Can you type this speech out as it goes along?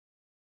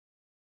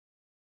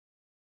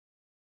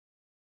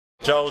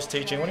Joel's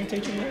teaching. What are you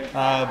teaching?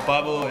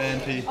 Bible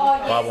and PE.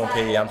 Bible and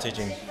PE. I'm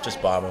teaching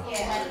just Bible.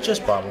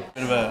 Just Bible.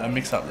 Bit of a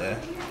mix up there.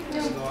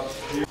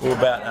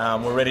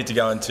 We're ready to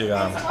go into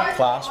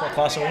class. What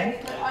class are we in?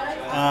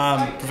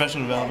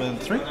 Professional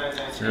development 3.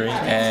 3.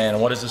 And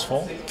what is this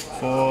for?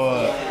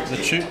 For the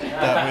tube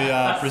that we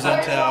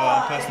present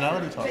our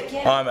personality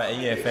type. I'm an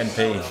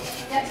EFNP,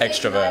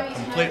 extrovert.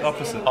 Complete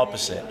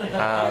opposite.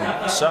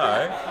 So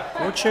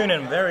we'll tune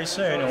in very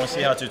soon and we'll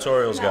see how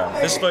tutorials go.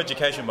 This is for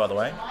education, by the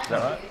way. Is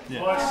that right?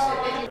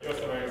 Yeah.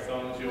 You're wearing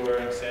thongs, you're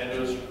wearing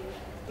sandals.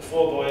 The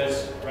 4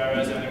 boys,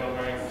 RayRay's the only one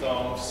wearing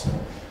thongs,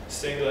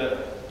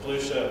 singlet, blue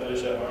shirt,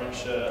 orange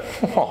shirt.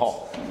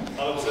 Oh,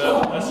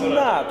 That's what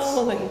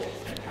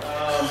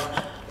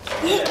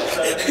yeah,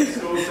 so in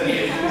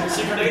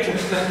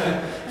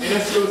a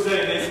school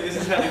setting, this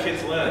is how the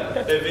kids learn.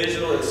 They're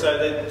visual, so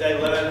they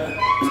learn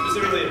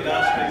specifically in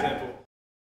dance, for example.